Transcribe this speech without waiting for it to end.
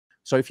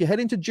So if you head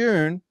into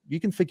June, you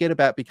can forget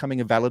about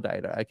becoming a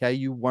validator, okay?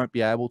 You won't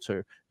be able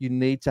to. You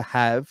need to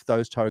have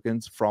those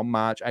tokens from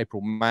March,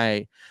 April,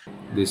 May.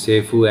 The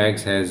Safuu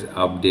X has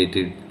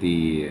updated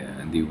the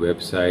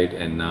website,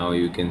 and now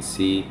you can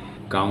see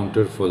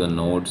counter for the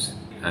nodes.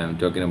 I'm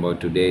talking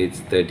about today. It's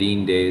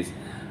 13 days,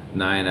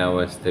 9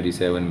 hours,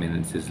 37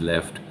 minutes is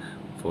left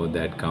for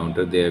that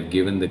counter. They have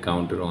given the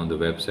counter on the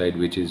website,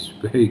 which is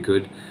very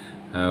good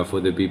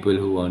for the people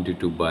who wanted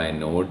to buy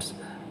nodes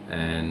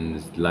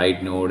and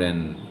light node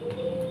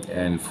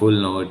and full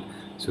node.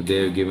 So they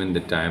have given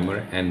the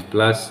timer, and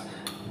plus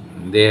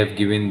they have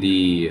given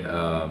the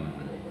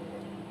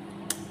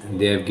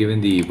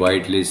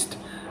whitelist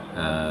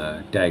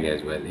tag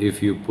as well.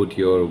 If you put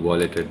your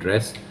wallet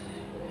address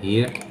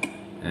here,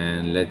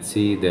 and let's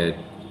see that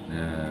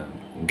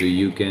do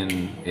you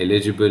can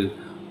eligible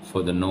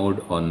for the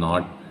node or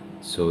not.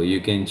 So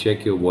you can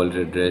check your wallet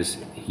address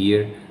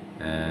here,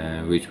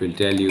 which will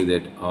tell you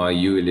that are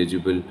you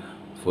eligible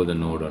for the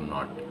node or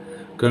not.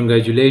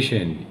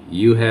 Congratulations,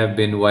 you have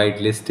been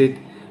whitelisted.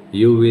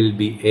 You will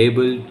be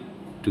able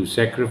to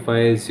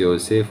sacrifice your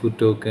Safuu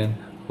token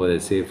for the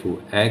Safuu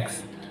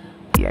X.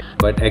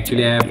 But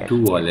actually I have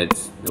two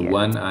wallets. The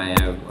one I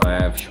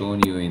have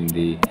shown you in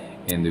the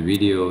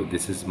video.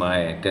 This is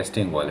my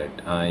testing wallet.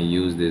 I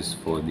use this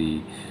for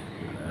the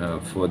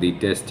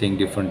testing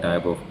different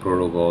type of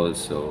protocols,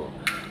 so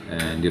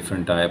and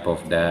different type of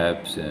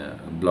dApps,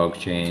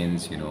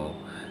 blockchains, you know.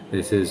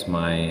 This is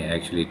my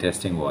actually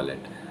testing wallet.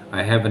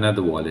 I have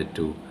another wallet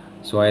too,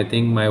 so I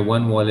think my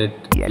one wallet,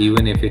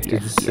 even if it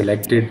is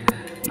selected,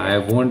 I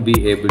won't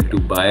be able to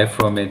buy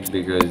from it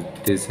because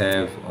this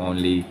have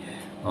only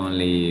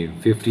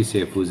 50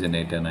 Safuus in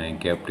it, and I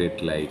kept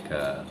it like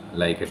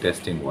a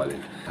testing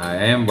wallet. I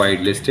am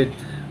whitelisted,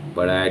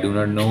 but I do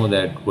not know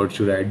that what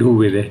should I do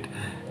with it,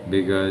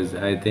 because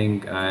I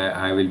think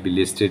I will be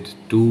listed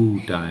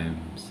 2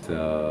 times.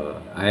 So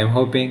I am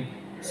hoping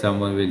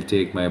someone will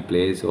take my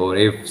place, or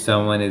if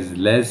someone is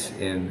less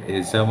and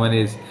if someone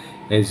is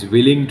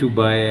willing to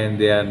buy and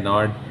they are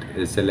not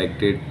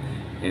selected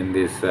in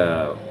this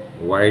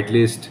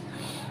whitelist,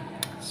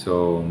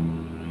 so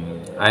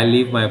I'll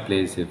leave my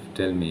place. If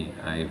tell me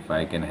if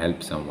I can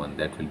help someone,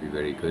 that will be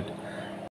very good.